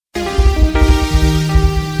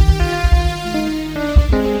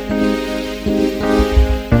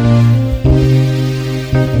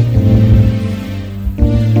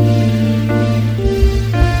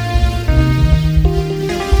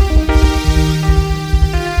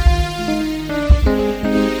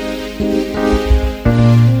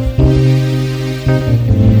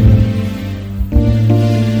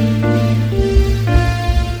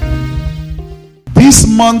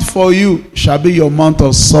month for you shall be your month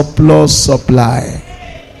of surplus supply.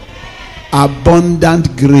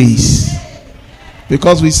 Abundant grace.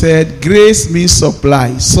 Because we said grace means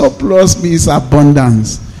supply. Surplus means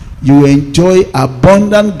abundance. You enjoy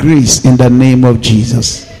abundant grace in the name of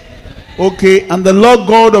Jesus. Okay, and the Lord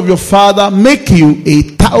God of your father make you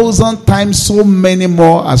 1,000 times so many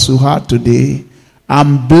more as you had today,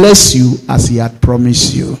 and bless you as he had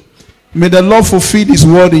promised you. May the Lord fulfill his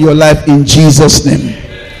word in your life in Jesus' name.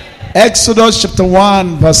 Exodus chapter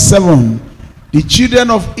 1 verse 7. The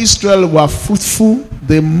children of Israel were fruitful.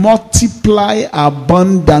 They multiply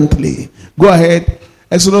abundantly. Go ahead.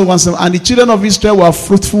 Exodus 1:7. And the children of Israel were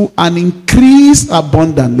fruitful and increased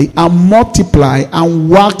abundantly and multiplied and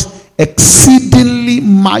worked exceedingly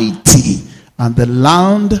mighty, and the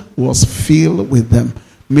land was filled with them.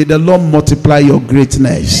 May the Lord multiply your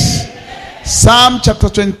greatness. Psalm chapter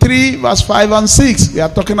 23 verse 5 and 6. We are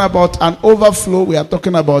talking about an overflow. We are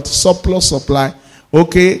talking about surplus supply.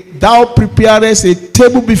 Okay. Thou preparest a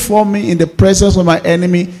table before me in the presence of my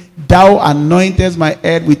enemy. Thou anointest my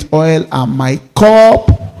head with oil, and my cup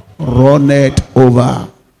runneth over.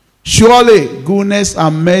 Surely goodness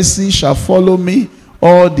and mercy shall follow me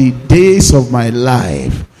all the days of my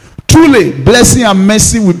life. Truly blessing and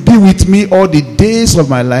mercy will be with me all the days of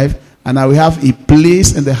my life, and I will have a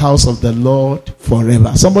place in the house of the Lord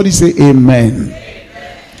forever. Somebody say amen.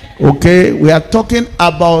 Okay, we are talking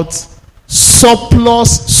about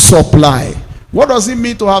surplus supply. What does it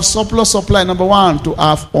mean to have surplus supply? Number one, to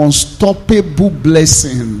have unstoppable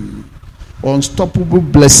blessing. Unstoppable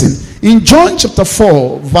blessing. In John chapter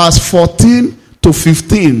 4, verse 14 to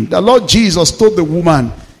 15, the Lord Jesus told the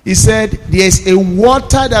woman, he said, there is a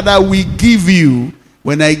water that I will give you.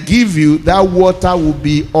 When I give you, that water will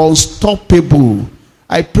be unstoppable.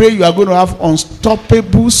 I pray you are going to have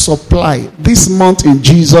unstoppable supply this month in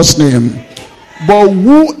Jesus' name. But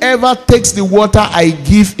whoever takes the water I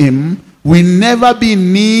give him will never be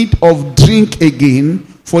in need of drink again,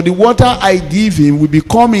 for the water I give him will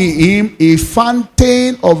become in him a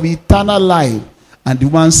fountain of eternal life. And the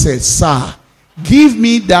one said, sir, give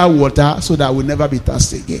me that water so that I will never be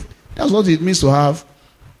thirsty again. That's what it means to have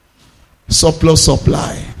surplus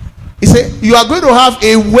supply. He said, you are going to have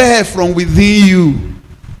a well from within you.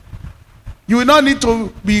 You will not need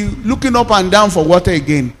to be looking up and down for water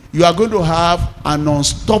again. You are going to have an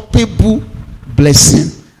unstoppable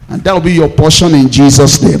blessing. And that will be your portion in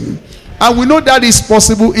Jesus' name. And we know that is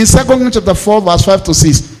possible in 2 Corinthians chapter 4 verse 5 to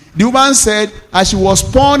 6. The woman said, as she was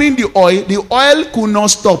pouring the oil could not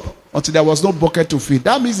stop until there was no bucket to fill.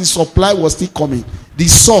 That means the supply was still coming. The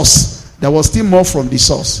source, there was still more from the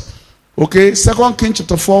source. Okay, 2 Kings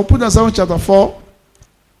chapter 4, put on 2 chapter 4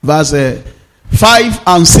 verse 5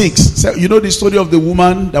 and 6. So you know the story of the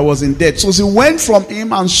woman that was in debt. So she went from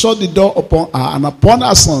him and shut the door upon her and upon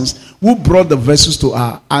her sons, who brought the vessels to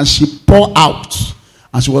her, and she poured out.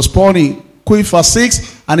 And she was pouring. Quick, verse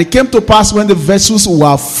 6. And it came to pass when the vessels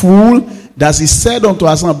were full, that he said unto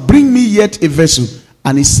her, son, bring me yet a vessel.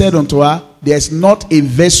 And he said unto her, there is not a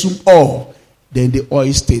vessel all. Then the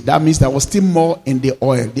oil stayed. That means there was still more in the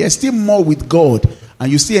oil. There's still more with God.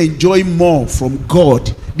 And you still enjoy more from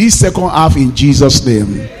God. This second half in Jesus'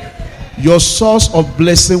 name. Your source of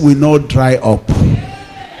blessing will not dry up.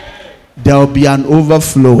 There will be an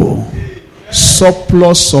overflow.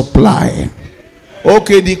 Surplus supply.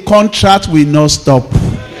 Okay, the contract will not stop.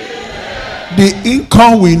 The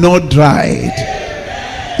income will not dry.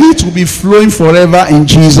 It will be flowing forever in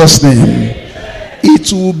Jesus' name.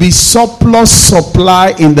 It will be surplus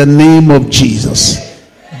supply in the name of Jesus.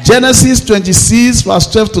 Genesis 26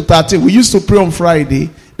 verse 12 to 13. We used to pray on Friday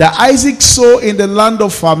that Isaac sowed in the land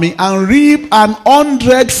of famine and reaped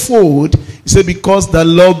 100-fold. He said, because the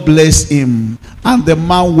Lord blessed him. And the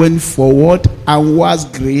man went forward and was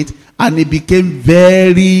great, and he became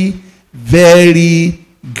very, very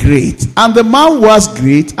great. And the man was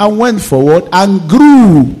great and went forward and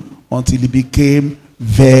grew until he became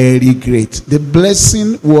very great. The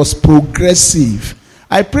blessing was progressive.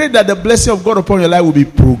 I pray that the blessing of God upon your life will be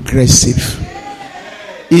progressive.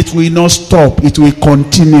 It will not stop. It will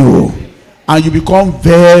continue. And you become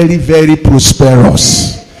very, very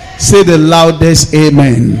prosperous. Say the loudest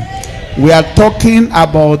amen. We are talking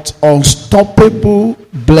about unstoppable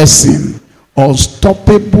blessing.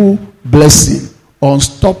 Unstoppable blessing.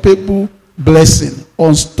 Unstoppable blessing.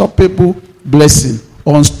 Unstoppable blessing.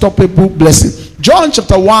 Unstoppable blessing. John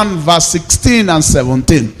chapter 1 verse 16 and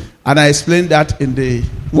 17. And I explained that in the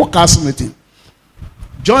workers meeting.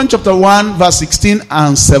 John chapter 1 verse 16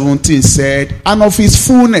 and 17 said, and of his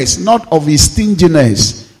fullness, not of his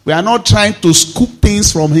stinginess. We are not trying to scoop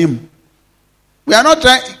things from him. We are not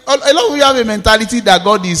trying. A lot of you have a mentality that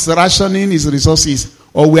God is rationing his resources,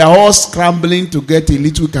 or we are all scrambling to get a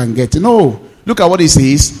little we can get. No. Look at what he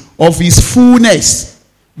says. Of his fullness.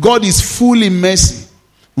 God is full in mercy,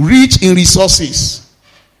 rich in resources.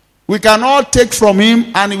 We cannot take from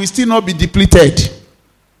him and he will still not be depleted.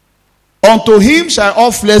 Unto him shall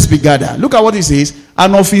all flesh be gathered. Look at what he says.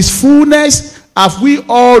 And of his fullness have we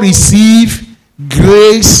all received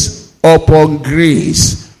grace upon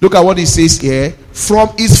grace. Look at what he says here. From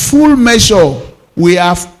his full measure we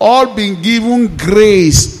have all been given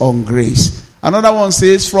grace on grace. Another one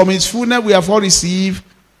says, from his fullness we have all received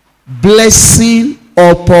blessing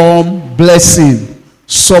upon blessing,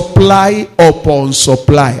 supply upon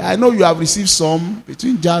supply. I know you have received some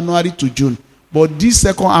between January to June, but this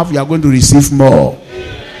second half you are going to receive more.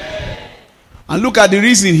 And look at the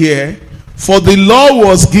reason here. For the law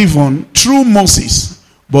was given through Moses,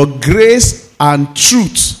 but grace and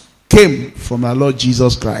truth came from our Lord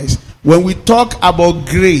Jesus Christ. When we talk about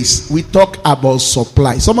grace, we talk about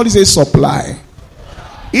supply. Somebody say supply.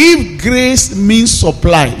 If grace means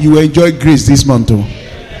supply, you will enjoy grace this month too.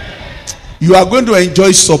 You are going to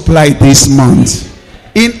enjoy supply this month.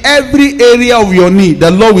 In every area of your need, the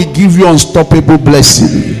Lord will give you unstoppable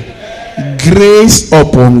blessing. Grace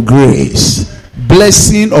upon grace.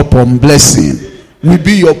 Blessing upon blessing will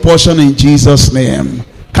be your portion in Jesus' name.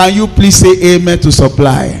 Can you please say amen to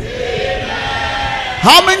supply? Amen.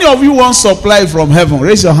 How many of you want supply from heaven?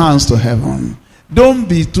 Raise your hands to heaven. Don't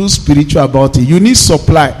be too spiritual about it. You need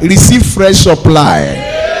supply. Receive fresh supply.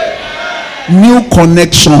 Amen. New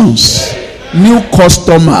connections. Amen. New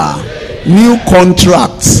customer. Amen. New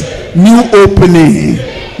contracts. New opening.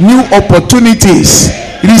 New opportunities.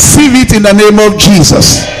 Receive it in the name of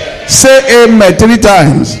Jesus. Say amen 3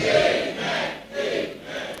 times. Amen.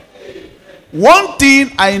 One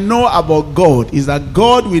thing I know about God is that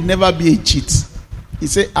God will never be a cheat. He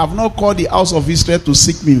said, I've not called the house of Israel to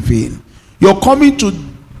seek me in vain. Your coming to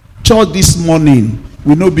church this morning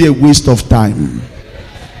will not be a waste of time.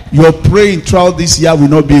 Your praying throughout this year will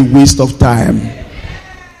not be a waste of time.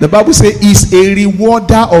 The Bible says, he's a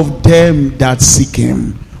rewarder of them that seek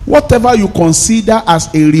him. Whatever you consider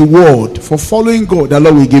as a reward for following God, the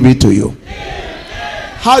Lord will give it to you.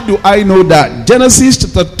 How do I know that? Genesis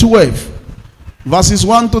chapter 12, verses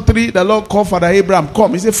 1 to 3, the Lord called Father Abraham.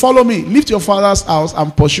 Come, he said, follow me, leave your father's house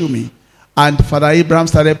and pursue me. And Father Abraham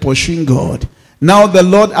started pursuing God. Now the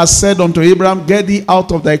Lord has said unto Abraham, get thee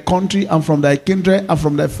out of thy country and from thy kindred and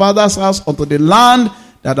from thy father's house unto the land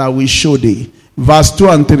that I will show thee. Verse 2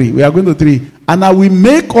 and 3. We are going to 3. And I will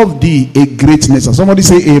make of thee a great nation. Somebody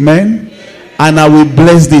say amen. And I will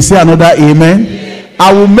bless thee. Say another amen.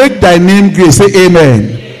 I will make thy name great. Say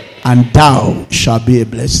amen. And thou shalt be a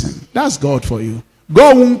blessing. That's God for you.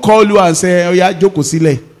 God won't call you and say, oh yeah, joko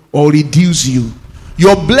sile, or reduce you.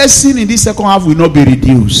 Your blessing in this second half will not be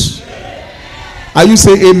reduced. Are you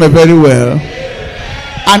saying amen very well?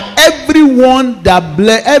 And everyone that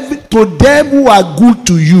to them who are good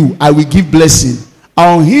to you, I will give blessing.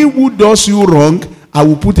 On him who does you wrong, I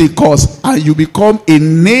will put a curse, and you become a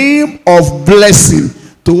name of blessing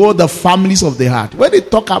to all the families of the heart. When they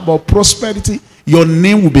talk about prosperity, your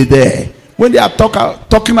name will be there. When they are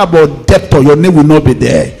talking about debtor, your name will not be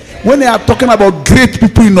there. When they are talking about great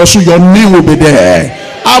people in Osu, your name will be there.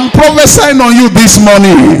 I'm prophesying on you this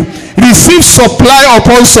morning. Receive supply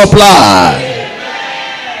upon supply.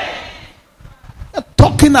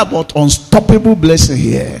 Talking about unstoppable blessing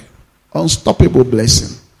here. Unstoppable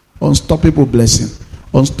blessing. Unstoppable blessing.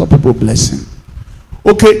 Unstoppable blessing.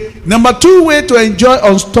 Okay, number 2 way to enjoy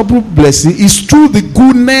unstoppable blessing is through the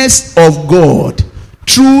goodness of God.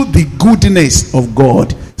 Through the goodness of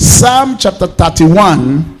God. Psalm chapter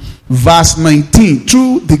 31 verse 19.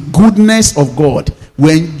 Through the goodness of God,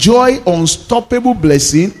 we enjoy unstoppable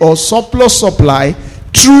blessing or surplus supply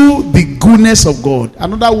through the goodness of God.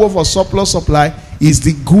 Another word for surplus supply is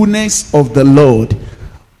the goodness of the Lord.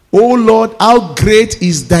 O Lord, how great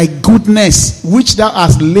is thy goodness, which thou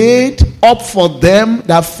hast laid up for them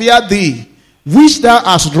that fear thee, which thou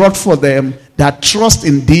hast wrought for them that trust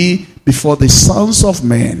in thee before the sons of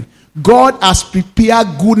men. God has prepared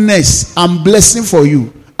goodness and blessing for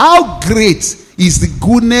you. How great is the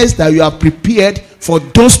goodness that you have prepared for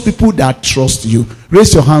those people that trust you.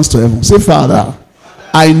 Raise your hands to heaven. Say, Father,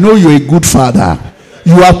 I know you're a good father.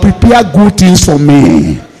 You have prepared good things for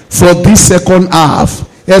me for this second half,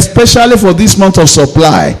 especially for this month of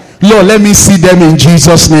supply. Lord, let me see them in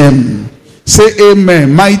Jesus' name. Say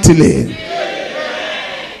amen mightily.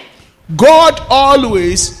 Amen. God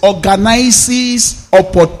always organizes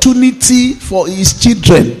opportunity for his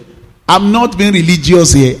children. I'm not being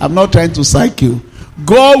religious here. I'm not trying to psych you.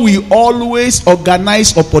 God will always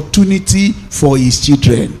organize opportunity for his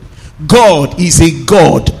children. God is a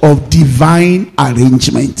God of divine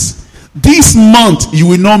arrangements. This month, you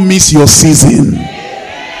will not miss your season.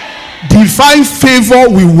 Divine favor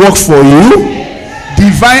will work for you.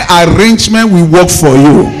 Divine arrangement will work for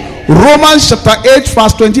you. Romans chapter 8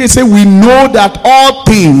 verse 28 says, we know that all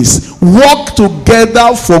things work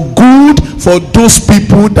together for good for those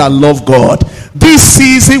people that love God. This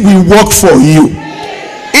season will work for you.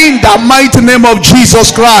 In the mighty name of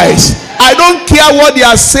Jesus Christ. I don't care what they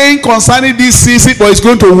are saying concerning this season, but it's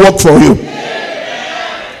going to work for you.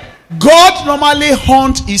 God normally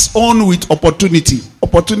hunts his own with opportunity.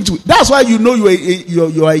 That's why you know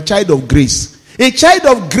you are a child of grace. A child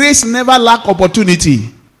of grace never lack opportunity.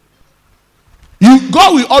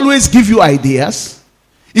 God will always give you ideas.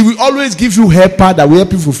 He will always give you helper that will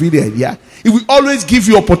help you fulfill the idea. He will always give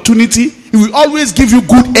you opportunity. He will always give you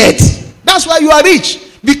good head. That's why you are rich.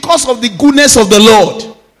 Because of the goodness of the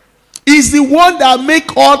Lord. He's the one that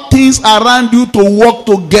make all things around you to work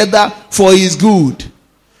together for his good.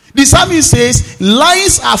 The psalmist says,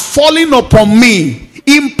 lines are falling upon me.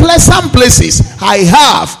 In pleasant places, I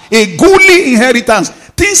have a goodly inheritance.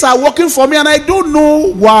 Things are working for me and I don't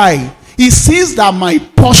know why. It seems that my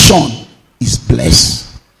portion is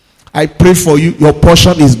blessed. I pray for you, your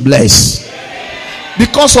portion is blessed.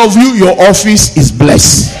 Because of you, your office is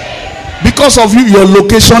blessed. Because of you, your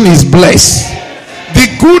location is blessed.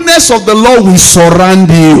 The goodness of the Lord will surround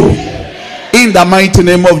you. In the mighty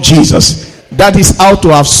name of Jesus. That is how to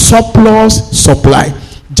have surplus supply.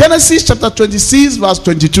 Genesis chapter 26 verse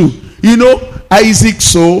 22. You know,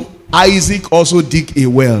 Isaac also dig a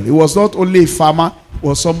well. He was not only a farmer, he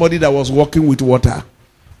was somebody that was working with water.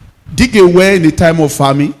 Dig a well in the time of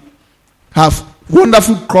famine. Have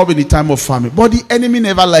wonderful crop in the time of famine. But the enemy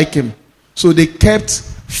never liked him. So they kept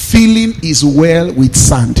filling his well with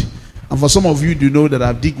sand. And for some of you, you know that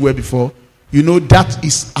I've dig well before. You know that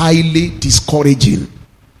is highly discouraging.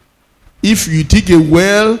 If you dig a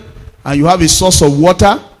well and you have a source of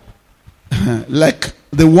water, like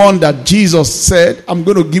the one that Jesus said, I'm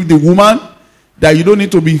going to give the woman, that you don't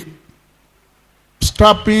need to be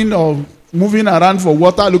strapping or moving around for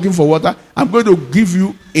water, looking for water. I'm going to give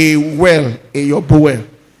you a well, your well.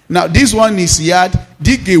 Now this one is yard,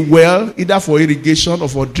 dig a well, either for irrigation or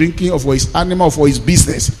for drinking or for his animal or for his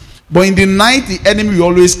business. But in the night, the enemy will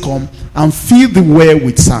always come and fill the well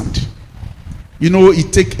with sand. You know,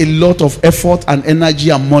 it takes a lot of effort and energy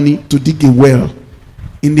and money to dig a well.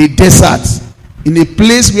 In the desert, in a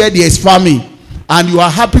place where there is famine. And you are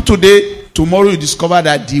happy today, tomorrow you discover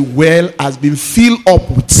that the well has been filled up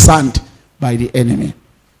with sand by the enemy.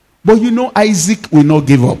 But you know, Isaac will not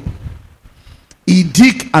give up. He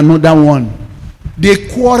dig another one. They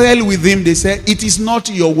quarrel with him. They say, it is not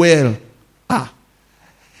your well.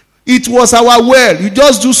 It was our well. You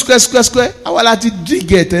just do square. Our lati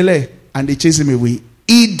dig it. And they chase him away.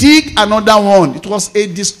 He dig another one. It was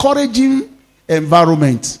a discouraging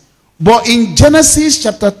environment. But in Genesis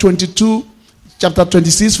chapter 22, chapter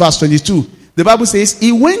 26, verse 22, the Bible says,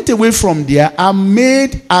 he went away from there and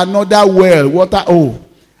made another well, water hole,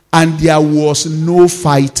 and there was no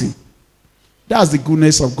fighting. That's the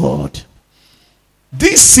goodness of God.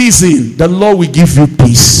 This season, the Lord will give you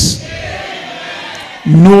peace.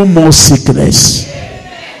 No more sickness.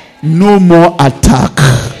 No more attack.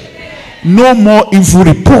 No more evil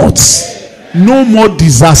reports. No more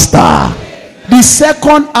disaster. The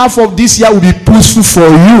second half of this year will be peaceful for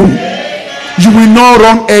you. You will not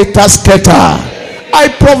run scatter. I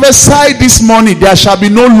prophesy this morning, there shall be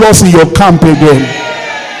no loss in your camp again.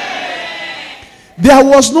 There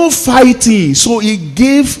was no fighting. So he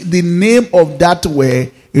gave the name of that well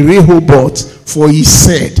Rehoboth, for he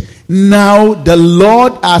said, now the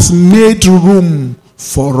Lord has made room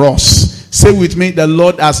for us. Say with me, the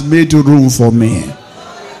Lord has made room for me.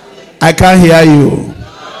 I can't hear you.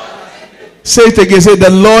 Say it again. Say, the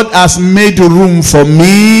Lord has made room for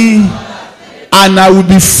me, and I will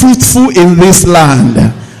be fruitful in this land.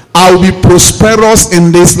 I will be prosperous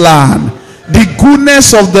in this land. The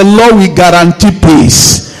goodness of the Lord will guarantee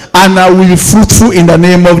peace, and I will be fruitful in the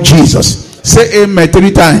name of Jesus. Say amen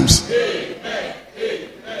 3 times. Amen.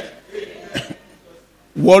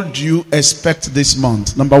 What do you expect this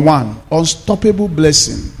month? Number 1, unstoppable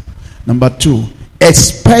blessing. Number 2,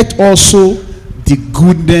 expect also the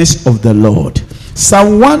goodness of the Lord.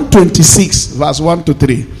 Psalm 126 verse 1 to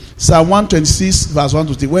 3. Psalm 126 verse 1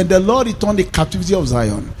 to 3. When the Lord returned the captivity of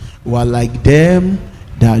Zion, we are like them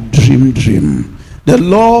that dream. The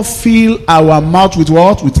Lord filled our mouth with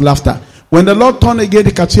what? With laughter. When the Lord turned again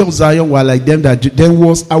the captivity of Zion, we are like them that then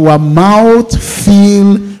was our mouth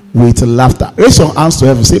filled with laughter. Raise your hands to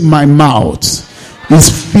heaven. Say, my mouth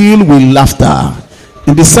is filled with laughter.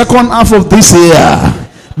 In the second half of this year,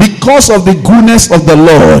 because of the goodness of the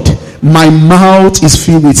Lord, my mouth is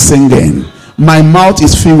filled with singing. My mouth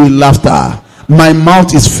is filled with laughter. My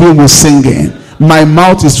mouth is filled with singing. My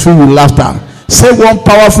mouth is filled with laughter. Say one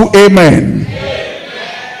powerful amen.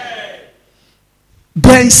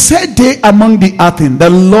 Then said they among the Athenians, the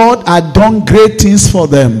Lord had done great things for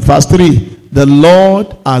them. Verse 3. The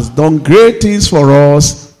Lord has done great things for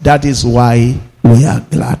us. That is why we are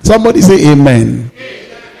glad. Somebody say amen.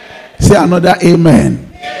 Say another amen.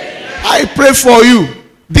 I pray for you.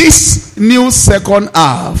 This new second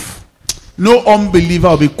half, no unbeliever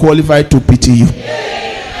will be qualified to pity you.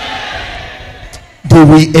 They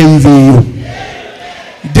will envy you.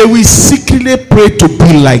 They will secretly pray to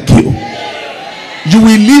be like you. You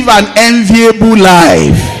will live an enviable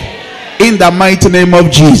life in the mighty name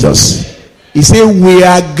of Jesus. He said, we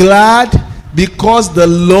are glad because the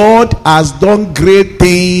Lord has done great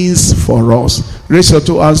things for us. Raise your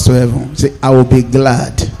two hands to heaven. Say, I will be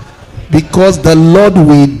glad because the Lord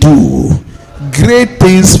will do great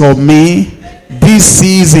things for me this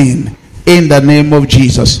season in the name of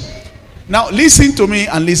Jesus. Now listen to me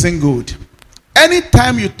and listen good.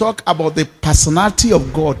 Anytime you talk about the personality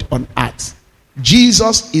of God on earth,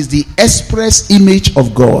 Jesus is the express image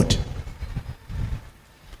of God.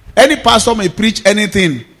 Any pastor may preach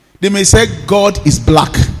anything. They may say God is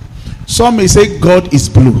black. Some may say God is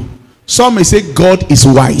blue. Some may say God is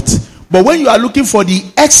white. But when you are looking for the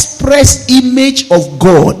express image of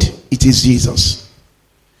God, it is Jesus.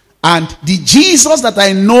 And the Jesus that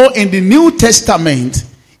I know in the New Testament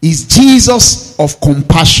is Jesus of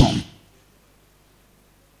compassion.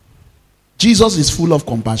 Jesus is full of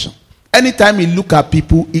compassion. Anytime he look at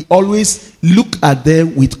people, he always look at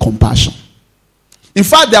them with compassion. In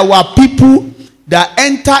fact, there were people that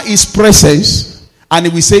enter his presence and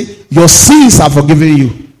he will say, your sins are forgiven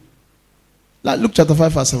you. Like Luke chapter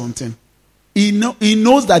 5 verse 17. He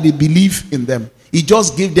knows that they believe in them. He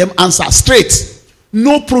just gave them answer straight.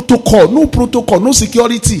 No protocol, no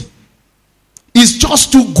security. It's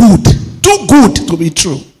just too good to be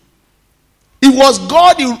true. It was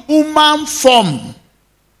God in human form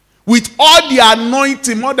with all the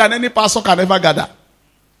anointing more than any pastor can ever gather.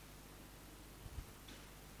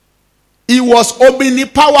 He was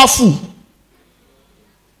omnipowerful.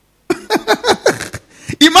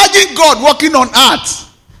 Imagine God walking on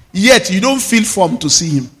earth, yet you don't feel formed to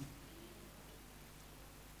see him.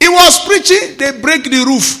 He was preaching, they break the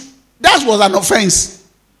roof. That was an offense.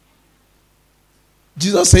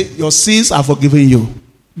 Jesus said, your sins are forgiven you.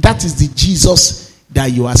 That is the Jesus that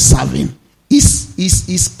you are serving.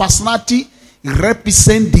 His personality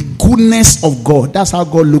represents the goodness of God. That's how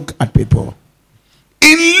God looks at people.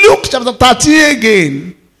 In Luke chapter 13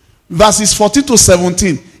 again, verses 14 to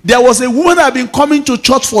 17, there was a woman that had been coming to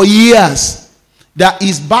church for years, that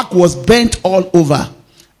his back was bent all over.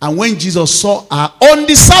 And when Jesus saw her on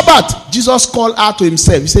the Sabbath, Jesus called her to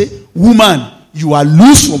himself. He said, woman, you are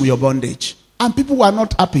loose from your bondage. And people were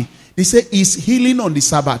not happy. They say he's healing on the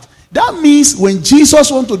Sabbath. That means when Jesus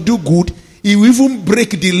wants to do good, he will even break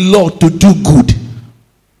the law to do good.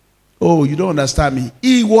 Oh, you don't understand me.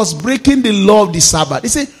 He was breaking the law of the Sabbath. He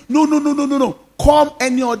said, no. Come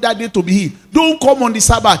any other day to be healed. Don't come on the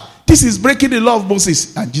Sabbath. This is breaking the law of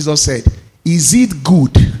Moses. And Jesus said, is it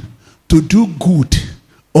good to do good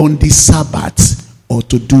on the Sabbath or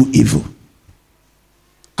to do evil?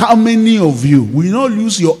 How many of you will not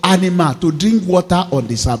use your animal to drink water on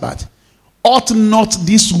the Sabbath? Ought not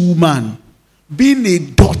this woman, being a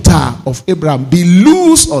daughter of Abraham, be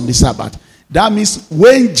loose on the Sabbath? That means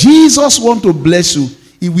when Jesus wants to bless you,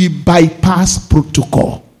 he will bypass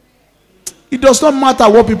protocol. It does not matter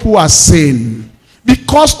what people are saying.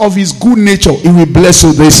 Because of his good nature, he will bless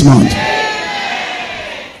you this month.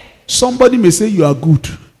 Somebody may say you are good.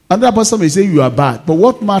 Another person may say you are bad. But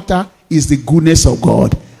what matters is the goodness of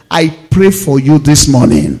God. I pray for you this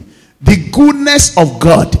morning. The goodness of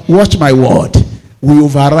God, watch my word, will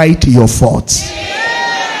override your faults.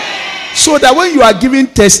 So that when you are giving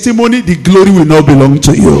testimony, the glory will not belong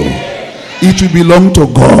to you. It will belong to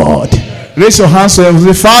God. Raise your hands and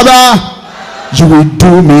say, Father, you will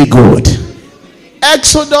do me good.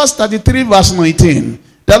 Exodus 33 verse 19.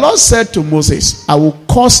 The Lord said to Moses, I will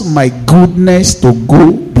cause my goodness to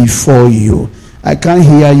go before you. I can't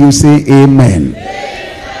hear you say amen.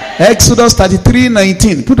 Exodus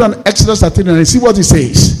 33:19. Put on Exodus 33:19. See what it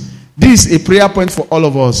says. This is a prayer point for all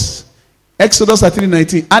of us. Exodus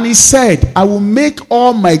 33:19. And he said, I will make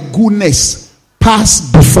all my goodness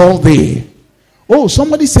pass before thee. Oh,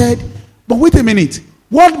 somebody said, but wait a minute.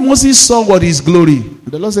 What Moses saw was his glory.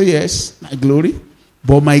 The Lord said, yes, my glory.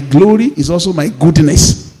 But my glory is also my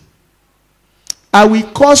goodness. I will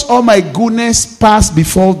cause all my goodness pass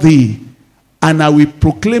before thee, and I will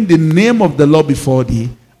proclaim the name of the Lord before thee,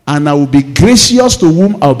 and I will be gracious to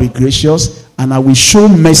whom I will be gracious, and I will show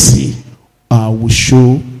mercy. I will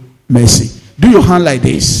show mercy. Do your hand like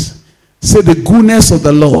this. Say, the goodness of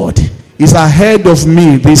the Lord is ahead of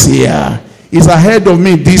me this year. Is ahead of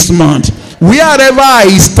me this month. Wherever I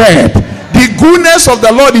step, the goodness of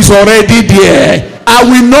the Lord is already there. I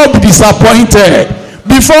will not be disappointed.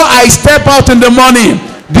 Before I step out in the morning,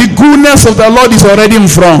 the goodness of the Lord is already in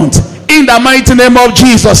front. In the mighty name of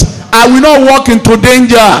Jesus, I will not walk into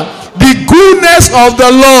danger. The goodness of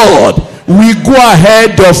the Lord will go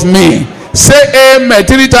ahead of me. Say amen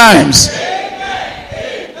 3 times.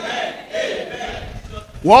 Amen, amen.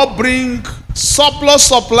 What bring surplus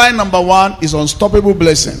supply? Number 1 is unstoppable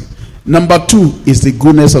blessing. Number 2 is the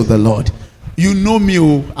goodness of the Lord. You know me,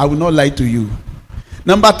 I will not lie to you.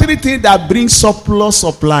 Number 3 thing that brings surplus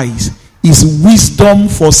supplies is wisdom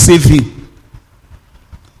for saving.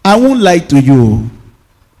 I won't lie to you.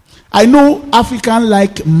 I know African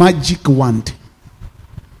like magic wand.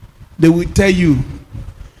 They will tell you,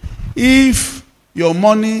 if your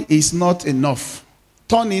money is not enough,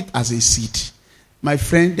 turn it as a seed. My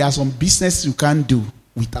friend, there are some business you can't do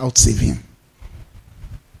without saving.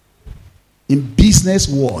 In business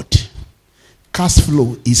world, cash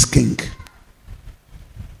flow is king.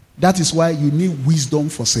 That is why you need wisdom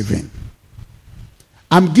for saving.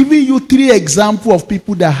 I'm giving you 3 examples of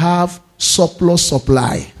people that have surplus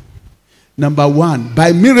supply. Number 1,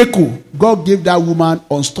 by miracle, God gave that woman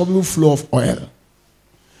unstoppable flow of oil.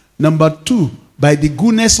 Number 2, by the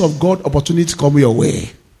goodness of God, opportunity come your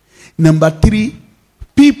way. Number 3,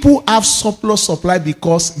 people have surplus supply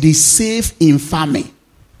because they save in farming.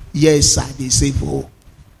 Yes, sir, they save. Oh,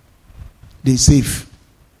 they save.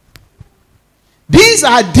 These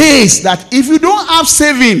are days that if you don't have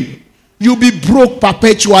saving, you'll be broke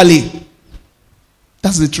perpetually.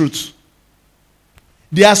 That's the truth.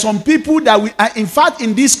 There are some people that in fact,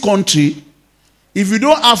 in this country, if you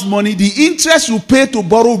don't have money, the interest you pay to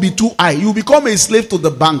borrow will be too high. You become a slave to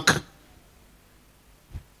the bank.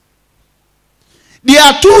 There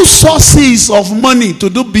are 2 sources of money to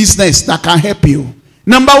do business that can help you.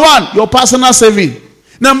 Number 1, your personal saving.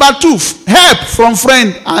 Number 2, help from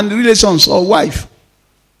friend and relations or wife.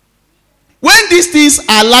 When these things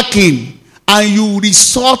are lacking and you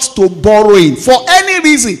resort to borrowing for any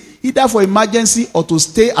reason, either for emergency or to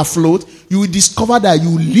stay afloat, you will discover that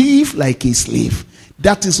you live like a slave.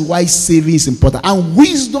 That is why saving is important. And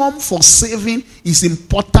wisdom for saving is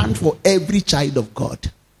important for every child of God.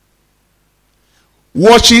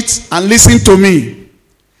 Watch it and listen to me.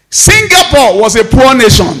 Singapore was a poor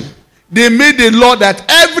nation. They made a law that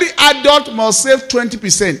every adult must save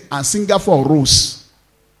 20%, and Singapore rose.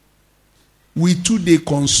 We too they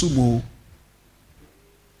consume.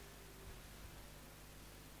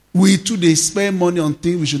 We too they spend money on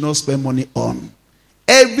things we should not spend money on.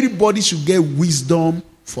 Everybody should get wisdom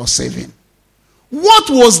for saving. What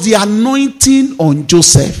was the anointing on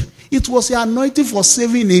Joseph? It was the anointing for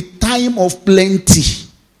saving in a time of plenty.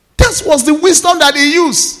 That was the wisdom that he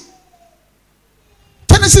used.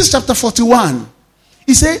 Genesis chapter 41.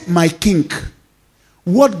 He said, my king,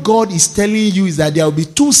 what God is telling you is that there will be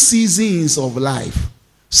 2 seasons of life.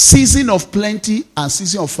 Season of plenty and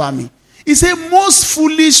season of famine. He said most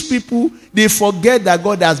foolish people, they forget that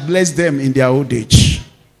God has blessed them in their old age.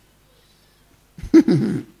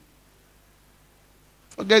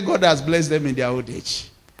 Forget God has blessed them in their old age.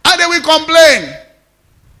 And they will complain.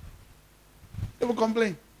 They will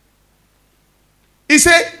complain. He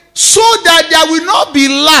said, so that there will not be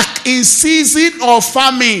lack in season of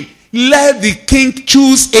famine, let the king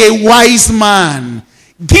choose a wise man.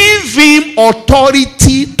 Give him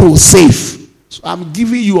authority to save. So I'm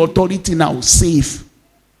giving you authority now. Save.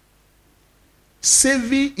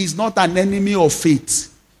 Saving is not an enemy of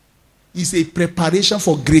faith. It's a preparation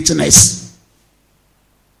for greatness.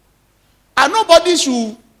 And nobody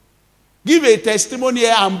should give a testimony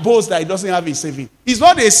and boast that he doesn't have a saving. It's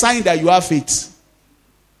not a sign that you have faith.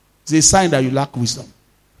 It's a sign that you lack wisdom.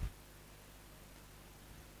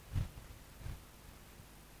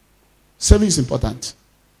 Saving is important.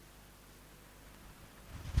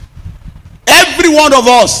 Every one of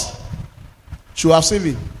us should have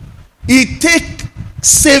saving. It takes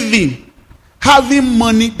saving, having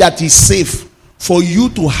money that is safe, for you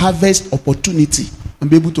to harvest opportunity and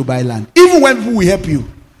be able to buy land. Even when people will help you,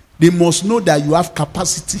 they must know that you have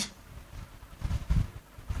capacity.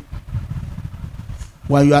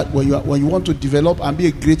 When you want to develop and be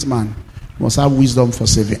a great man, must have wisdom for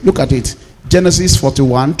saving. Look at it. Genesis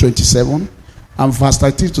 41:27 and verse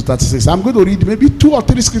 30 to 36. I'm going to read maybe 2 or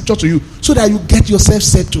 3 scriptures to you so that you get yourself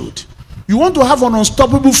settled. You want to have an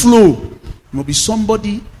unstoppable flow. You must be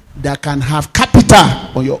somebody that can have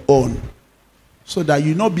capital on your own, so that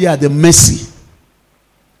you not be at the mercy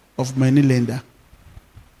of many lenders.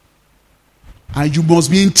 And you must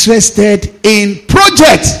be interested in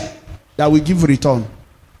projects that will give return,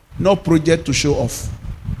 not project to show off.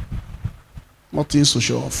 Not things to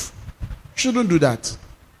show off. You shouldn't do that.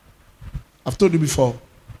 I've told you before.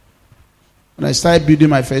 When I started building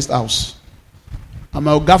my first house, and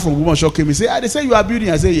my guy from Woman Shop came and said, they say you are building.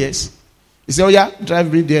 I said, yes. He said, oh yeah,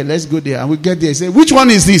 drive me there. Let's go there. And we get there. He said, which one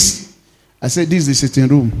is this? I said, this is the sitting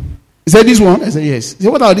room. He said, this one? I said, yes. He said,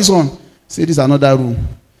 what about this one? He said, this is another room.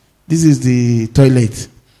 This is the toilet.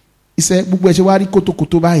 He said,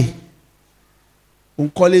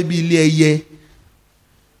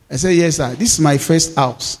 I said, yes, sir. This is my first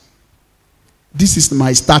house. This is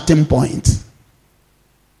my starting point.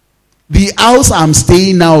 The house I'm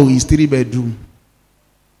staying now is 3 bedroom.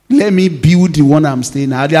 Let me build the one I'm staying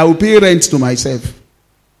now. I will pay rent to myself.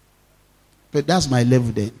 But that's my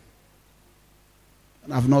level then.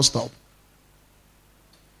 And I've not stopped.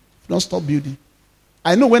 I've not stopped building.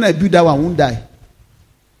 I know when I build that one, I won't die.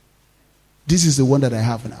 This is the one that I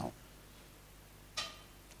have now.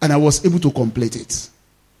 And I was able to complete it.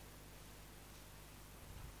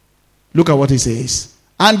 Look at what he says.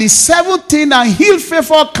 And the 17 and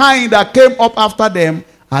ill-faithful kind that came up after them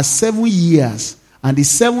are 7 years. And the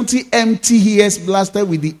 70 empty years blasted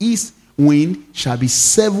with the east wind shall be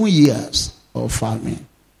 7 years of famine.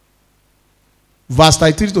 Verse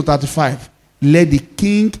 33 to 35. Let the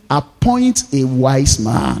king appoint a wise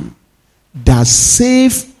man that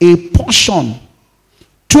save a portion,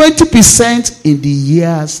 20% in the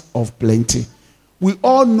years of plenty. We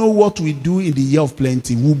all know what we do in the year of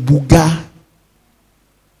plenty. We booga.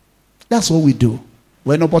 That's what we do.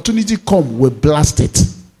 When opportunity comes, we blast it.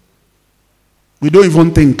 We don't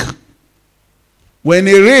even think. When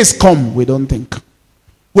a race comes, we don't think.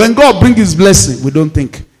 When God brings his blessing, we don't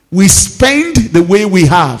think. We spend the way we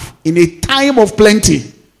have in a time of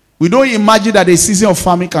plenty. We don't imagine that a season of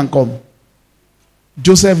famine can come.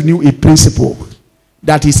 Joseph knew a principle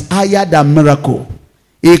that is higher than miracle.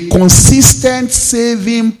 A consistent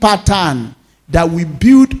saving pattern that we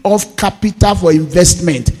build off capital for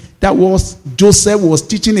investment. That was Joseph was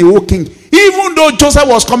teaching a whole king. Even though Joseph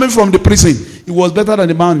was coming from the prison, he was better than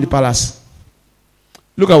the man in the palace.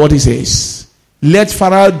 Look at what he says. Let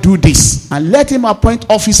Pharaoh do this, and let him appoint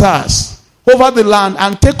officers over the land,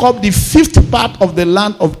 and take up the 5th part of the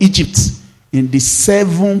land of Egypt in the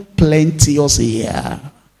 7 plenteous year.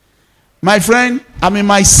 My friend, I'm in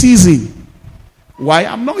my season. Why?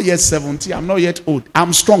 I'm not yet 70. I'm not yet old.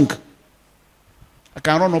 I'm strong. I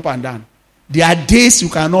can run up and down. There are days you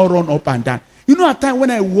cannot run up and down. You know, at times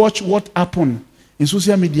when I watch what happened in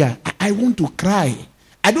social media, I want to cry.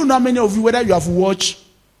 I don't know how many of you, whether you have watched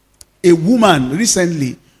a woman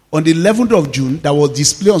recently on the 11th of June that was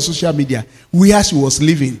displayed on social media where she was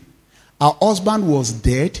living. Her husband was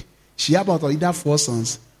dead. She had about either 4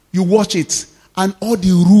 sons. You watch it, and all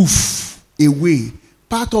the roof away,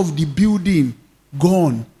 part of the building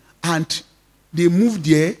gone, and they moved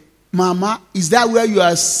there. Mama, is that where you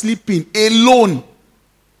are sleeping alone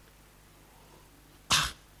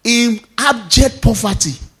in abject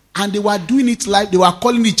poverty? And they were doing it like they were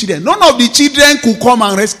calling the children. None of the children could come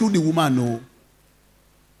and rescue the woman. No.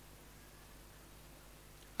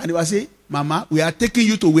 And they were saying, Mama, we are taking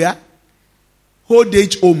you to where? Old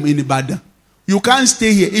age home in Ibadan. You can't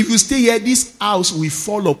stay here. If you stay here, this house will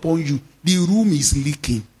fall upon you. The room is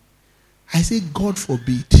leaking. I say, God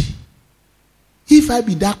forbid. If I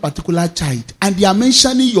be that particular child and they are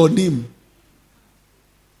mentioning your name,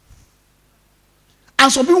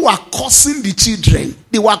 and some people were cursing the children,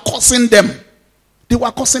 they were cursing them. They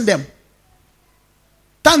were cursing them.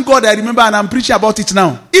 Thank God I remember, and I'm preaching about it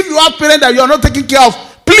now. If you have parents that you are not taking care of,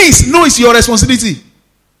 please know it's your responsibility.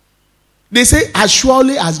 They say, as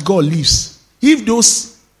surely as God lives, if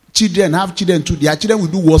those children have children too, their children will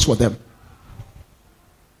do worse for them.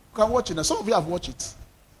 You can watch it now. Some of you have watched it.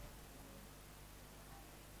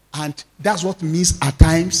 And that's what means at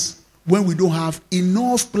times when we don't have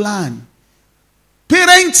enough plan.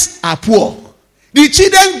 Parents are poor. The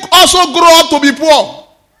children also grow up to be poor.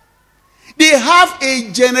 They have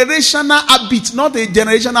a generational habit, not a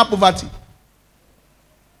generational poverty.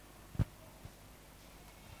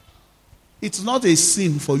 It's not a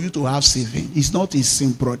sin for you to have saving. It's not a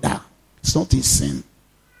sin, brother. It's not a sin.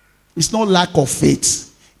 It's not lack of faith.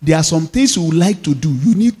 There are some things you would like to do.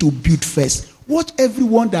 You need to build first. Watch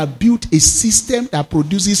everyone that built a system that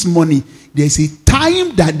produces money. There's a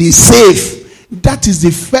time that they save. That is the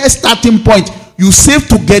first starting point. You save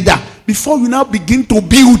together before you now begin to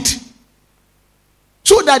build.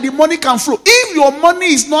 So that the money can flow. If your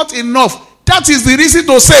money is not enough, that is the reason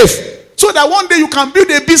to save. So that one day you can build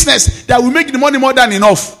a business that will make the money more than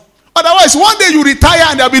enough. Otherwise, one day you retire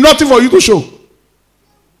and there will be nothing for you to show. You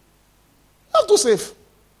have to save.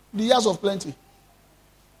 The years of plenty.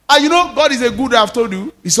 And you know, God is a good, I've told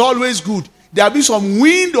you. It's always good. There will be some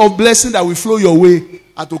wind of blessing that will flow your way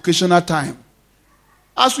at occasional time.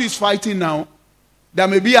 As we is fighting now, there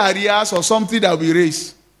may be areas or something that will be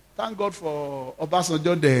raised. Thank God for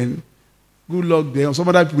Obasanjo then. Good luck there. Some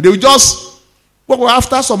other people. They will just,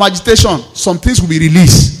 after some agitation, some things will be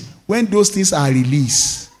released. When those things are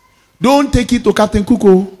released, don't take it to Captain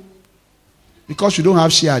Kuko. Because you don't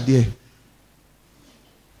have share there.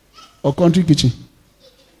 Or country kitchen.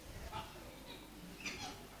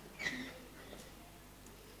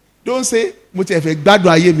 Don't say, know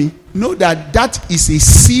that that is a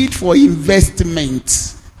seed for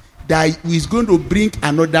investment that is going to bring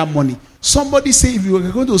another money. Somebody say, if you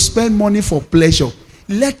are going to spend money for pleasure,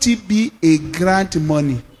 let it be a grant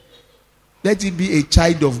money. Let it be a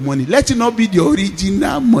child of money. Let it not be the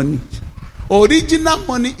original money. Original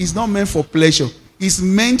money is not meant for pleasure. It's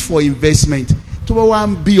meant for investment.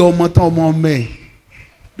 Don't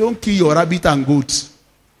kill your rabbit and goats.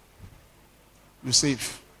 You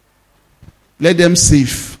save. Let them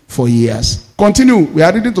save for years. Continue. We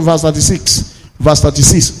are reading to verse 36. Verse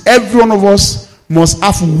 36. Every one of us must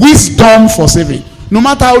have wisdom for saving. No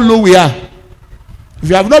matter how low we are. If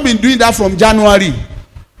you have not been doing that from January,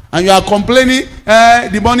 and you are complaining,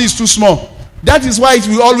 the money is too small. That is why it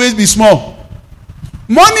will always be small.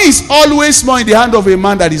 Money is always small in the hand of a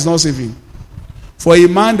man that is not saving. For a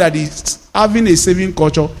man that is having a saving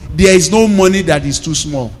culture, there is no money that is too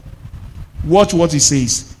small. Watch what he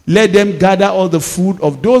says. Let them gather all the food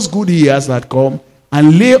of those good years that come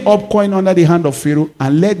and lay up coin under the hand of Pharaoh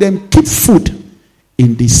and let them keep food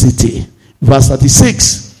in the city. Verse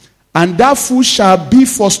 36. And that food shall be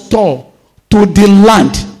for store to the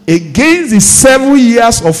land against the 7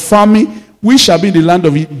 years of famine which shall be in the land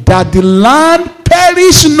of it, that the land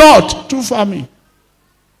perish not through famine.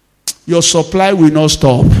 Your supply will not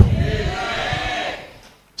stop.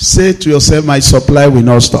 Say to yourself, my supply will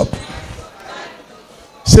not stop.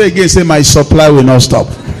 Say again, say my supply will not stop.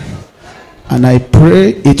 And I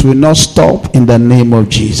pray it will not stop in the name of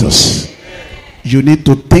Jesus. You need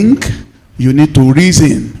to think, you need to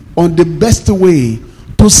reason on the best way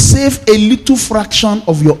to save a little fraction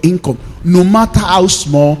of your income. No matter how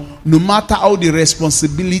small, no matter how the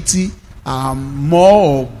responsibility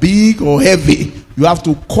more or big or heavy, you have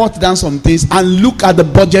to cut down some things and look at the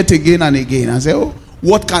budget again and again and say, oh,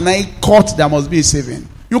 what can I cut that must be a saving?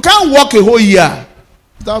 You can't work a whole year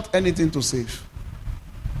without anything to save.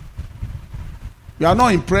 You are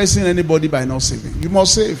not impressing anybody by not saving. You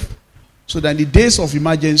must save. So that in the days of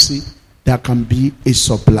emergency, there can be a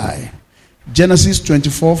supply. Genesis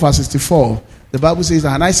 24 verse 64. The Bible says,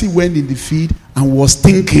 and Isaac went in the field and was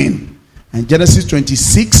thinking. And Genesis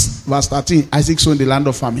 26 verse 13, Isaac saw in the land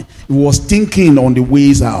of famine. He was thinking on the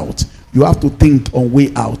ways out. You have to think on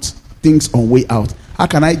way out. Things on way out. How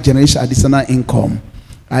can I generate additional income?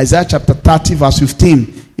 Isaiah chapter 30 verse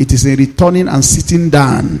 15. It is in returning and sitting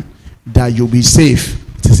down that you'll be safe.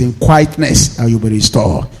 It is in quietness that you'll be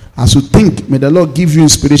restored. As you think, may the Lord give you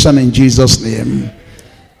inspiration in Jesus' name.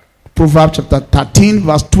 Proverbs chapter 13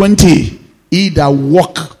 verse 20. He that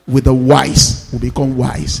walk with the wise will become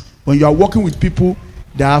wise. When you are working with people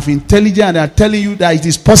that have intelligence and they are telling you that it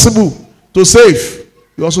is possible to save,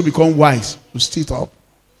 you also become wise. You sit up.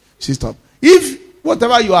 Sit up. If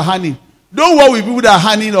whatever you are handing, don't work with people that are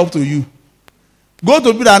handing up to you. Go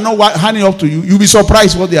to people that are not handing up to you. You'll be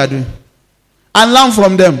surprised what they are doing. And learn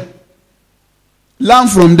from them. Learn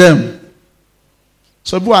from them.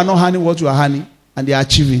 So people are not handing what you are handing and they are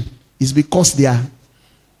achieving. It's because they are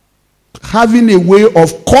having a way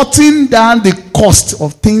of cutting down the cost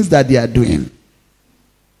of things that they are doing.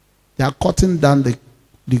 They are cutting down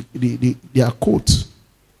their coat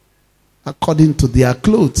according to their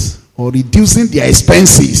clothes or reducing their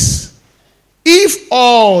expenses. If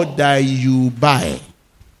all that you buy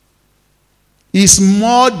is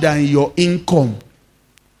more than your income,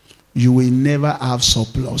 you will never have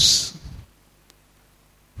surplus.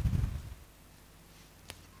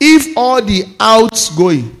 If all the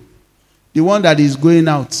outgoing, the one that is going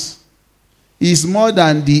out, is more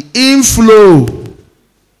than the inflow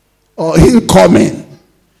or incoming,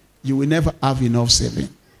 you will never have enough saving.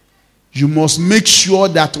 You must make sure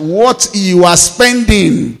that what you are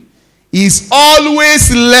spending is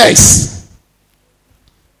always less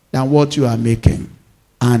than what you are making.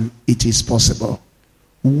 And it is possible.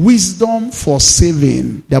 Wisdom for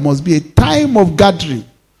saving. There must be a time of gathering,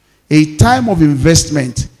 a time of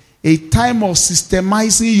investment, a time of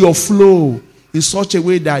systemizing your flow in such a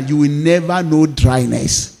way that you will never know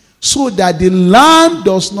dryness, so that the land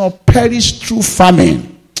does not perish through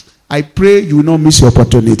famine. I pray you will not miss your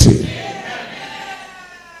opportunity.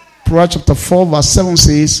 Proverbs chapter 4 verse 7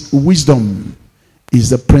 says, wisdom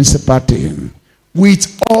is the principal thing.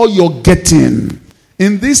 With all you're getting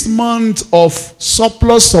in this month of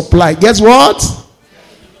surplus supply, guess what?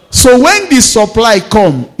 So when the supply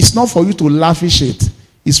comes, it's not for you to lavish it.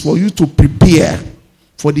 It's for you to prepare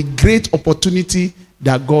for the great opportunity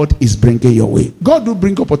that God is bringing your way. God will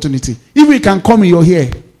bring opportunity. If we can come in your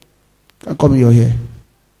hair, can come in your hair.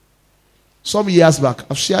 Some years back,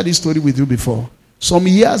 I've shared this story with you before. Some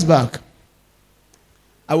years back,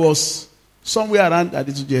 I was somewhere around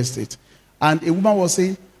ADETUNJI estate, and a woman was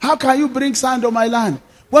saying, how can you bring sand on my land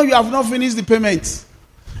when you have not finished the payment?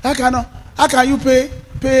 How can you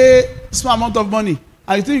pay small amount of money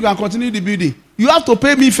and you think you can continue the building? You have to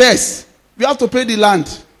pay me first. You have to pay the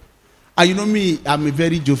land. And you know me, I'm a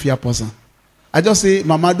very jovial person. I just say,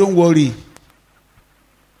 Mama, don't worry.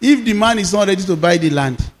 If the man is not ready to buy the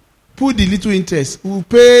land, put the little interest. We'll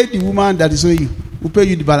pay the woman that is owing you. We'll pay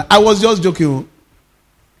you the balance. I was just joking.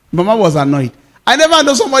 Mama was annoyed. I never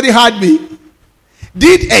know somebody heard me.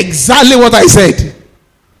 Did exactly what I said.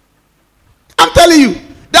 I'm telling you.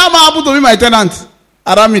 That man happened to be my tenant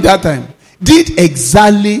around me that time. Did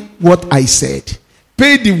exactly what I said.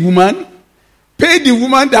 Pay the woman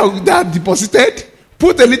that deposited,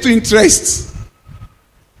 put a little interest,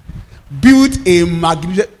 build a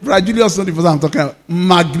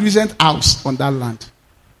magnificent house on that land.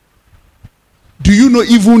 Do you know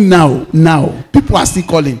even now, people are still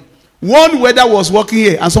calling. One weather was working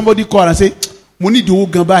here and somebody called and said, money do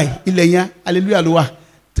go buy. Hallelujah, Lord.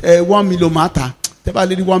 1 million matter. 1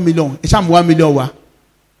 million. It's 1 million.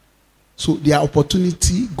 So there are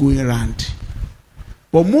opportunity going around.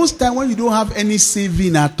 But most time when you don't have any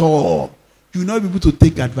saving at all, you'll not be able to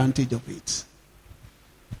take advantage of it.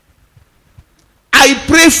 I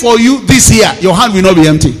pray for you this year, your hand will not be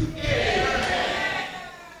empty.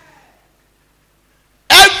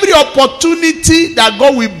 Every opportunity that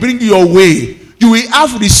God will bring your way, you will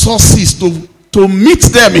have resources to meet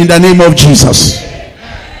them in the name of Jesus.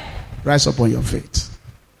 Rise upon your faith.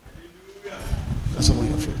 Rise upon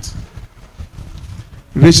your faith.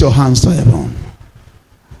 Raise your hands to heaven.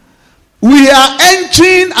 We are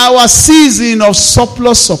entering our season of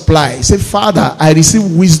surplus supply. Say, Father, I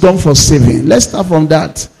receive wisdom for saving. Let's start from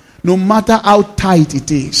that. No matter how tight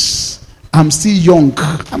it is, I'm still young.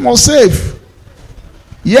 I must save.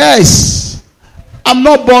 Yes. I'm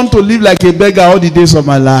not born to live like a beggar all the days of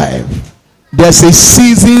my life. There's a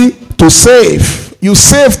season to save. You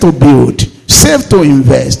save to build, save to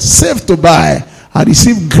invest, save to buy. I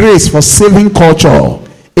receive grace for saving culture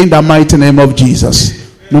in the mighty name of Jesus.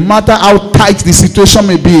 No matter how tight the situation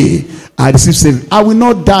may be, I receive saving. I will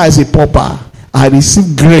not die as a pauper. I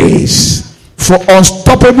receive grace for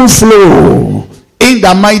unstoppable flow in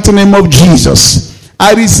the mighty name of Jesus.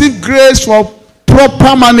 I receive grace for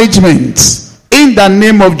proper management in the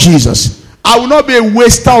name of Jesus. I will not be a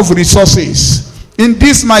waster of resources in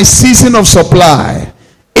this my season of supply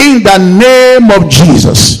in the name of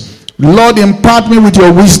Jesus. Lord, impart me with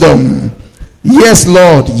your wisdom. Yes,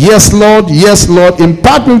 Lord. Yes, Lord. Yes, Lord.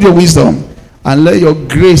 Impart me with your wisdom and let your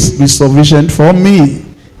grace be sufficient for me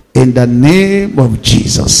in the name of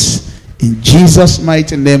Jesus. In Jesus'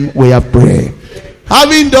 mighty name we have prayed.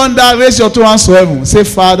 Having done that, raise your two hands to heaven. Say,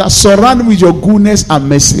 Father, surround me with your goodness and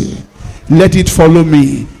mercy. Let it follow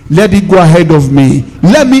me. Let it go ahead of me.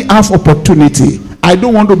 Let me have opportunity. I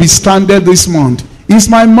don't want to be stranded this month. It's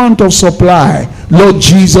my month of supply. Lord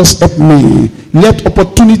Jesus, help me. Let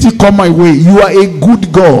opportunity come my way. You are a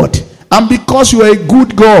good God. And because you are a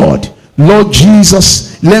good God, Lord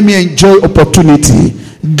Jesus, let me enjoy opportunity.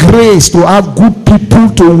 Grace to have good people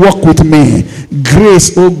to work with me.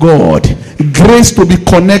 Grace, oh God. Grace to be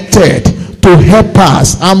connected to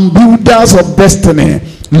helpers and builders of destiny.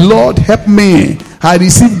 Lord, help me. I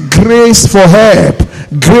receive grace for help.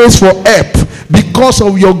 Grace for help. Because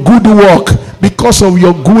of your good work. Because of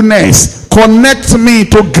your goodness. Connect me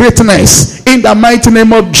to greatness. In the mighty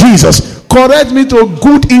name of Jesus. Connect me to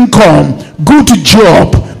good income. Good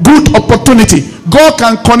job. Good opportunity. God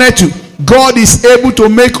can connect you. God is able to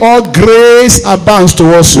make all grace abound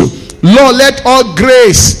towards you. Lord, let all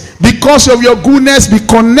grace, because of your goodness, be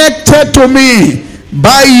connected to me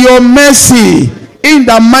by your mercy in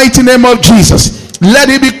the mighty name of Jesus. Let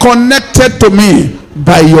it be connected to me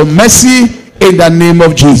by your mercy in the name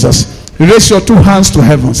of Jesus. Raise your two hands to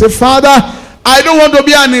heaven. Say, Father, I don't want to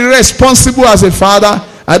be an irresponsible as a father.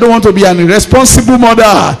 I don't want to be an irresponsible mother.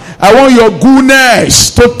 I want your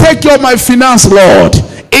goodness to take care of my finance, Lord,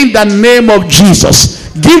 in the name of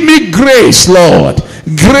Jesus. Give me grace, Lord.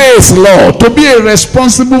 Grace, Lord, to be a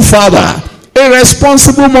responsible father, a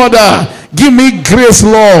responsible mother. Give me grace,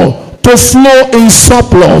 Lord, to flow in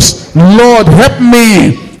surplus. Lord, help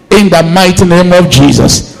me in the mighty name of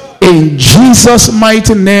Jesus. In Jesus'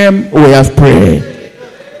 mighty name we have prayed.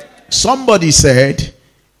 Somebody said,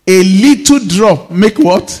 a little drop make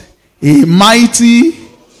what? A mighty.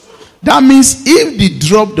 That means if the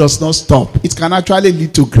drop does not stop, it can actually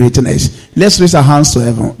lead to greatness. Let's raise our hands to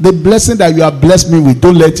heaven. The blessing that you have blessed me with,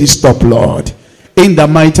 don't let it stop, Lord. In the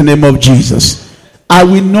mighty name of Jesus. I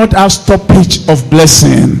will not have stoppage of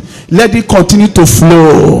blessing. Let it continue to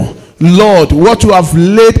flow. Lord, what you have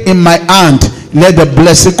laid in my hand, let the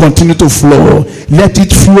blessing continue to flow. Let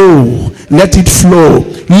it flow. Let it flow.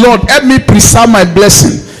 Lord, help me preserve my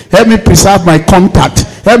blessing. Help me preserve my contact.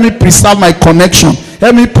 Help me preserve my connection.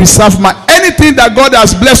 Help me preserve my anything that God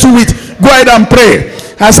has blessed you with. Go ahead and pray.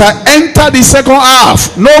 As I enter the second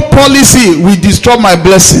half, no policy will destroy my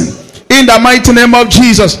blessing. In the mighty name of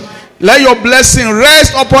Jesus, let your blessing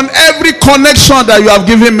rest upon every connection that you have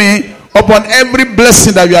given me, upon every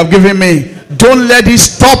blessing that you have given me. Don't let it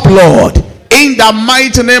stop, Lord. In the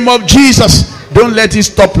mighty name of Jesus, don't let it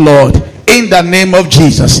stop, Lord. In the name of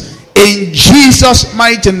Jesus. In Jesus'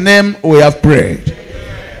 mighty name we have prayed.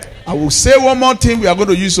 I will say one more thing we are going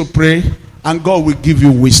to use to pray, and God will give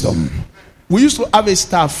you wisdom. We used to have a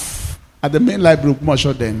staff at the main library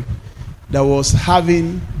of then that was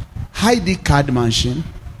having ID card machine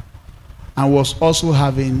and was also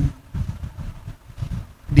having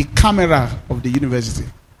the camera of the university.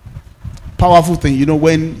 Powerful thing. You know,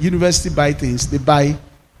 when university buy things, they buy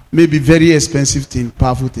maybe very expensive thing,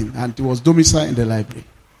 powerful thing. And it was domiciled in the library.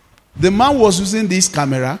 The man was using this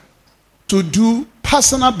camera to do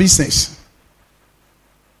personal business.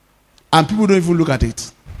 And people don't even look at it.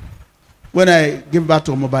 When I gave back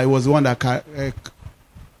to mobile, it was the one that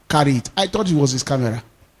carried it. I thought it was his camera.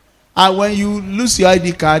 And when you lose your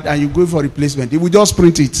ID card and you go for replacement, it will just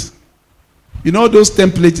print it. You know those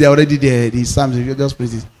templates, they're already there. The stamps, you just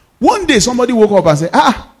print it. One day somebody woke up and said,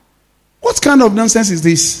 what kind of nonsense is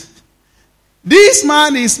this? This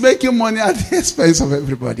man is making money at the expense of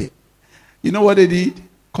everybody. You know what they did?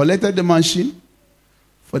 Collected the machine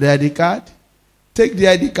for the ID card, take the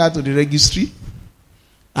ID card to the registry,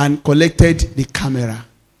 and collected the camera.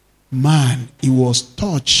 Man, he was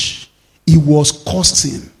touched. He was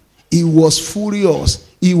cursing. He was furious.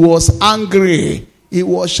 He was angry. He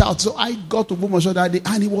was shouting. So I got to Bomoso that day,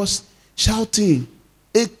 and he was shouting.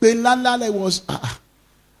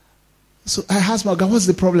 So I asked my God, what's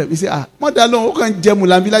the problem? He said, Mother, who can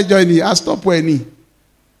join me? I stop when he.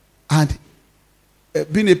 And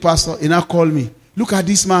being a pastor, he now called me. Look at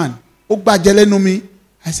this man.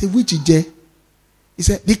 I said, which is? He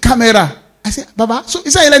said, the camera. I said, Baba, so he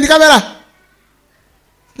said, the camera.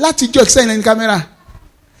 Lati joke say in the camera.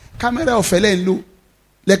 Camera of fella in low.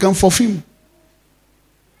 Like for film.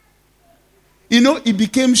 You know, he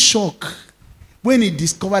became shocked when he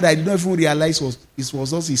discovered that he didn't even realize it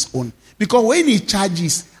was not his own. Because when he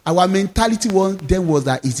charges, our mentality then was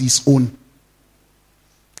that it's his own.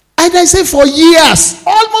 And I say for years,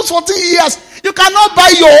 almost 14 years, you cannot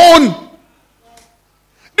buy your own.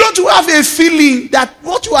 Don't you have a feeling that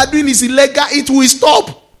what you are doing is illegal? It will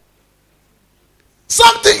stop.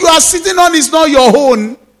 Something you are sitting on is not your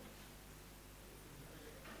own.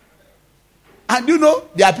 And you know,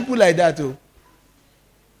 there are people like that too.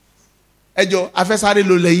 Ejo, afesare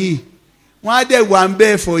lo leyin. Wọ́n á dẹ̀ wà ń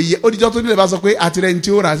bẹ́ẹ̀ for years. Ó dijọ́ tó nílẹ̀ bá sọ pé àtìrẹ́ni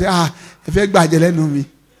tí ó rà sí ẹ fẹ́ gbàjẹ́ lẹ́nu mi.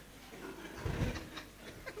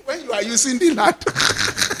 When you are using the land.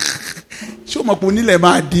 Ṣé o mọ̀ pé onílẹ̀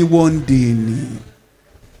máa di one day ni?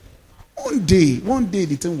 One day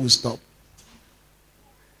the thing will stop.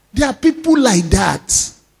 There are people like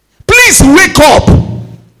that. Please wake up.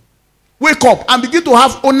 Wake up and begin to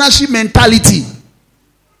have ownership mentality.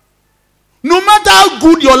 No matter how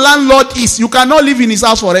good your landlord is, you cannot live in his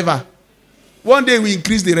house forever. One day we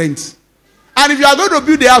increase the rent. And if you are going to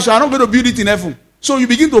build the house, you are not going to build it in heaven. So you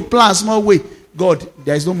begin to plan a small way. God,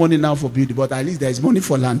 there is no money now for building, but at least there is money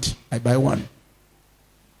for land. I buy one.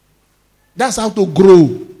 That's how to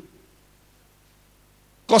grow.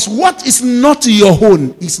 Because what is not your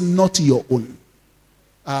own is not your own.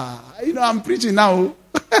 You know, I'm preaching now.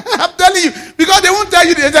 I'm telling you. Because they won't tell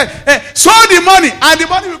you. They say, hey, sow the money, and the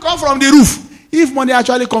money will come from the roof. If money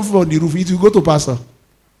actually comes from the roof, it will go to pastor.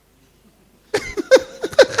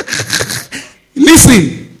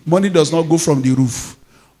 Listen, money does not go from the roof.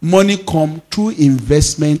 Money comes through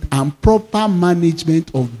investment and proper management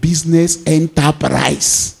of business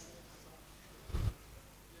enterprise.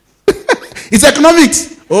 It's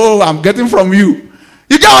economics. Oh, I'm getting from you.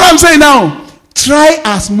 You get what I'm saying now? Try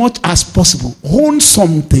as much as possible. Own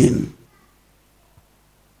something.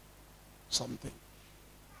 Something.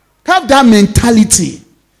 Have that mentality.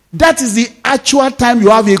 That is the actual time you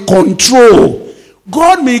have a control.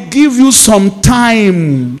 God may give you some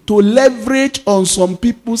time to leverage on some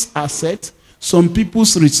people's assets, some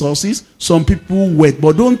people's resources, some people's wealth.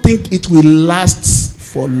 But don't think it will last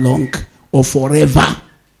for long or forever.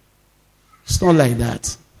 It's not like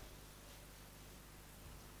that.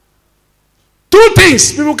 Two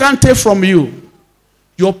things people can't take from you.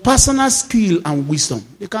 Your personal skill and wisdom.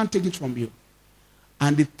 They can't take it from you.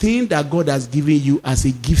 And the thing that God has given you as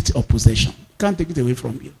a gift or possession. They can't take it away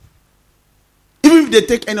from you. Even if they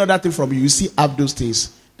take any other thing from you, you still have those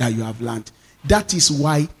things that you have learned. That is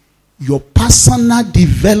why your personal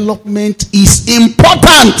development is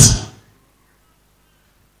important.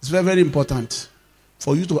 It's very, very important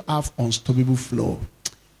for you to have unstoppable flow.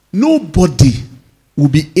 Nobody will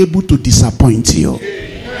be able to disappoint you.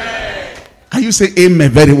 Amen. Can you say amen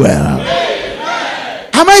very well? Amen.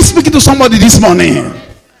 Am I speaking to somebody this morning?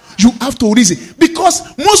 You have to reason.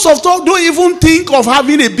 Because most of us don't even think of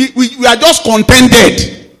having a big... We are just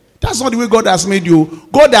contented. That's not the way God has made you.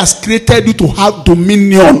 God has created you to have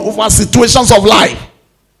dominion over situations of life.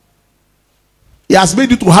 He has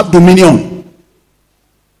made you to have dominion.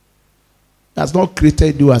 He has not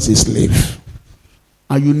created you as a slave.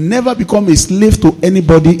 And you never become a slave to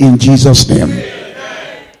anybody in Jesus' name.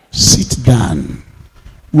 Amen. Sit down.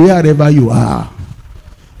 Wherever you are.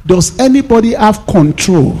 Does anybody have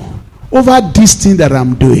control over this thing that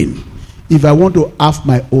I'm doing? If I want to have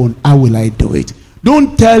my own, how will I do it?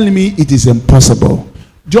 Don't tell me it is impossible.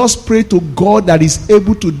 Just pray to God that is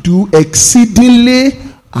able to do exceedingly,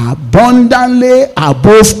 abundantly,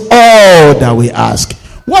 above all that we ask.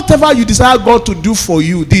 Whatever you desire God to do for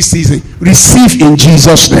you this season, receive in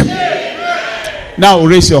Jesus' name. Amen. Now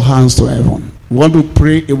raise your hands to heaven. We want to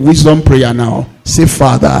pray a wisdom prayer now. Say,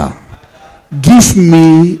 Father, give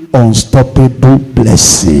me unstoppable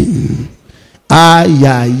blessing.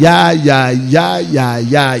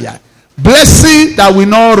 Blessing that will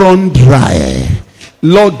not run dry.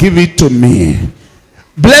 Lord, give it to me.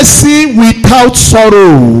 Blessing without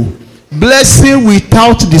sorrow. Blessing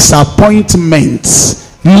without disappointment.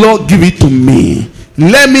 Lord, give it to me.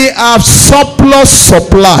 Let me have surplus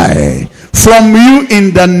supply from you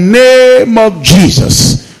in the name of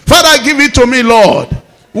Jesus. Father, give it to me, Lord.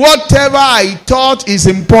 Whatever I thought is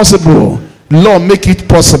impossible, Lord, make it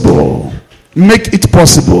possible. Make it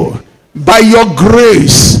possible. By your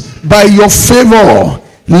grace, by your favor,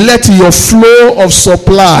 let your flow of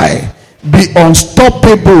supply be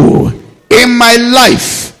unstoppable in my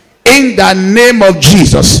life. In the name of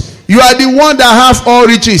Jesus. You are the one that have all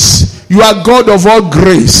riches. You are God of all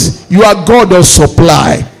grace. You are God of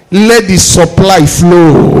supply. Let the supply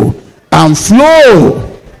flow and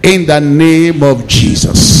flow in the name of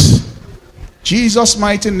Jesus. Jesus'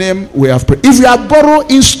 mighty name we have prayed. If you have borrowed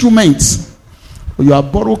instruments, or you have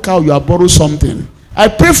borrowed cow, you have borrowed something, I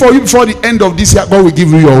pray for you before the end of this year, God will give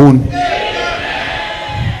you your own.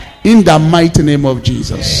 In the mighty name of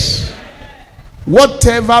Jesus.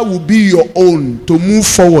 Whatever will be your own to move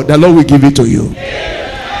forward, the Lord will give it to you.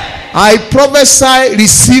 I prophesy,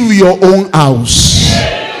 receive your own house.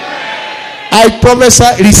 I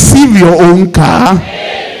prophesy, receive your own car.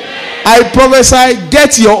 I prophesy,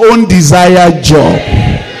 get your own desired job.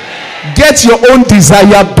 Get your own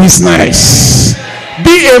desired business.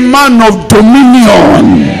 Be a man of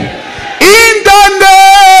dominion. In the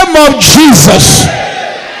name of Jesus.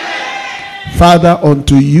 Father,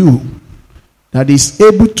 unto you that is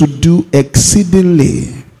able to do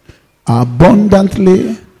exceedingly,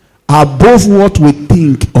 abundantly, above what we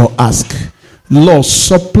think or ask. Lord,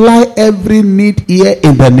 supply every need here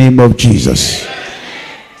in the name of Jesus.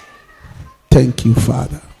 Thank you,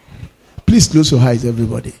 Father. Please close your eyes,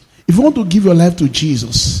 everybody. If you want to give your life to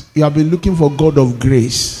Jesus, you have been looking for God of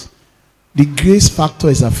grace. The grace factor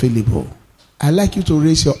is available. I'd like you to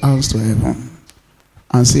raise your hands to heaven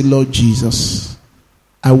and say, Lord Jesus,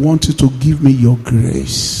 I want you to give me your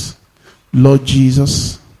grace. Lord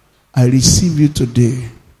Jesus, I receive you today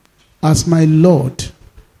as my Lord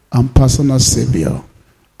and personal Savior.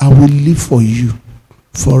 I will live for you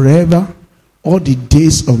forever, all the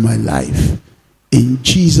days of my life. In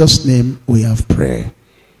Jesus' name we have prayed.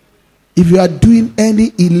 If you are doing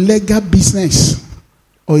any illegal business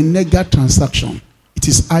or illegal transaction, it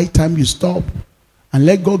is high time you stop And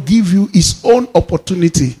let God give you his own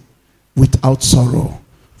opportunity without sorrow.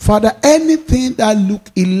 Father, anything that look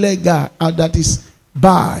illegal or that is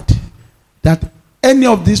bad, that any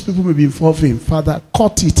of these people may be involved in, Father,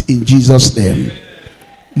 cut it in Jesus' name.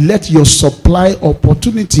 Let your supply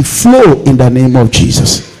opportunity flow in the name of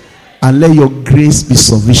Jesus. And let your grace be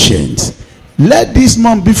sufficient. Let this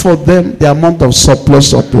month be for them the amount of surplus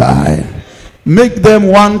supply. Make them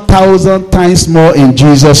 1,000 times more in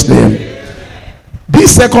Jesus' name.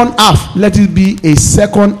 This second half, let it be a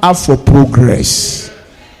second half for progress.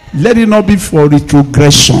 Let it not be for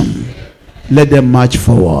retrogression. Let them march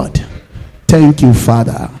forward. Thank you,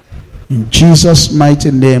 Father. In Jesus'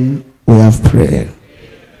 mighty name, we have prayed.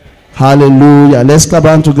 Hallelujah. Let's clap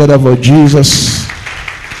hands together for Jesus.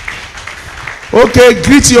 Okay,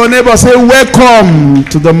 greet your neighbor. Say, welcome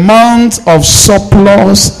to the month of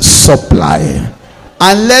surplus supply.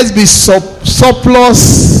 And let's be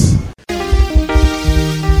surplus.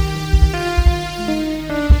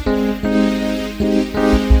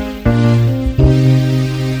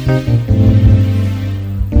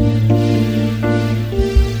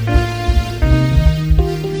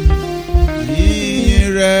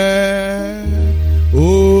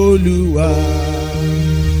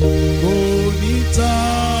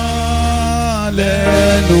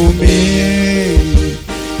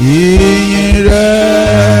 Ìyìn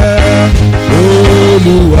rẹ̀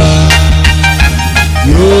Olúwa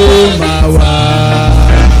yóò máa wà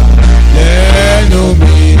lẹ́nu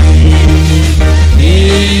mi.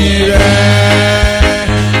 Ìyìn rẹ̀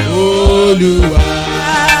Olúwa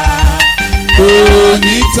kò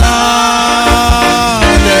ní tán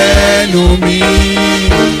lẹ́nu mi.